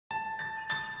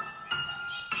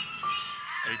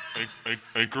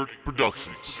Anchored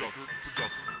Productions.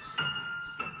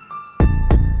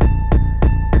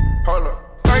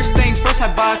 First things first,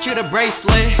 I bought you the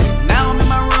bracelet. Now I'm in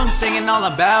my room singing all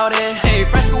about it. Hey,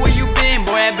 Fresco, where you been?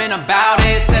 Boy, I've been about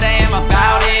it. Said I am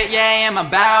about it, yeah, I am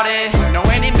about it. No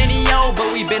any mini-yo,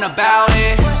 but we been about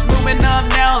it. It's moving up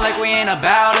now like we ain't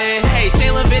about it. Hey,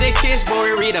 say Leviticus, boy,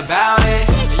 we read about it.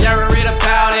 Yeah, we read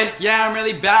about it, yeah, I'm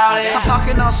really about it. I'm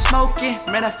talking all smoking,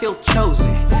 man, I feel chosen.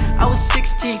 I was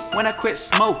 16 when I quit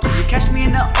smoking. You catch me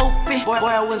in the open, boy,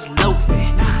 I was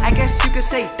loafing. I guess you could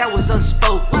say that was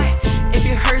unspoken. If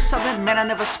you heard something, man, I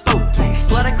never spoke it.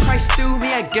 Blood of Christ through me,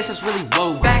 I guess it's really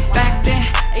woven. Back then,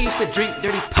 I used to drink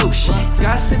dirty potion.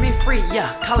 God set me free,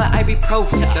 yeah, call it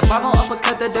ibuprofen. The Bible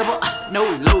uppercut the devil, no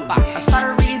low. I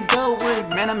started reading the word,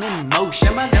 man, I'm in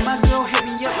motion. Then my girl hit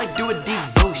me up like do a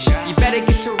devotion. You better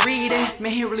get to reading,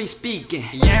 man, he really speaking.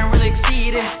 Yeah, I'm really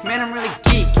exceeding, man, I'm really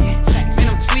geeking. Man,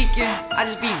 I'm tweaking, I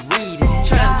just be reading.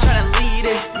 Tryna lead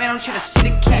it, man, I'm tryna see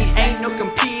the key. Ain't no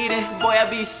competing, boy, I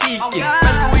be seeking.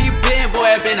 Fresco, where you been, boy,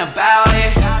 I been about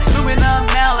it. It's moving up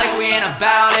now like we ain't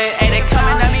about it. Hey, they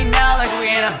coming at me now like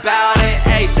we ain't about it.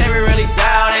 Hey, say we really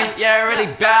bout it, yeah, really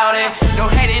bout it.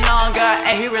 No hating on God,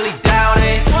 hey, he really doubt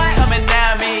it. Coming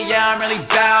at me, yeah, I'm really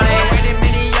bout it. Wait a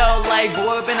minute, yo, like,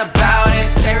 boy, we been about it.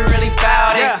 Say we really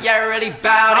bout it, yeah, really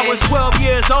bout it. I was 12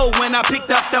 years old when I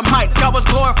picked up the mic. I was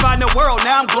glorifying the world,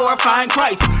 now I'm glorifying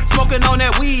Christ. Smoking on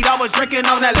that weed, I was drinking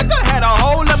on that liquor. Had a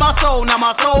hole in my soul, now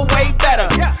my soul way better.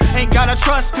 Ain't gotta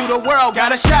trust to the world,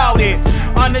 gotta shout it.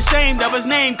 Unashamed of his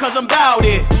name, cause I'm bout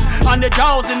it.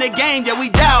 Underdogs in the game, yeah, we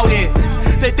doubt it.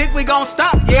 They think we gon'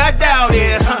 stop? Yeah, I doubt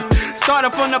it.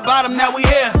 Started from the bottom, now we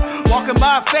here. Walking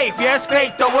by faith, yes,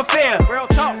 faith over fear. Real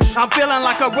talk. I'm feeling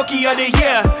like a rookie of the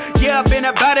year. Yeah, I've been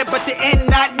about it, but the end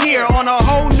not near. On a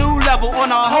whole new level,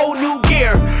 on a whole new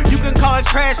gear. You can call us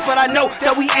trash, but I know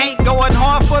that we ain't going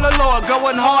hard for the Lord,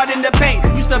 going hard in the paint.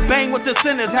 Used to bang with the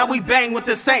sinners, now we bang with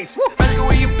the saints. Woo. Fresco,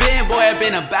 where you been, boy, I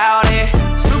been about it.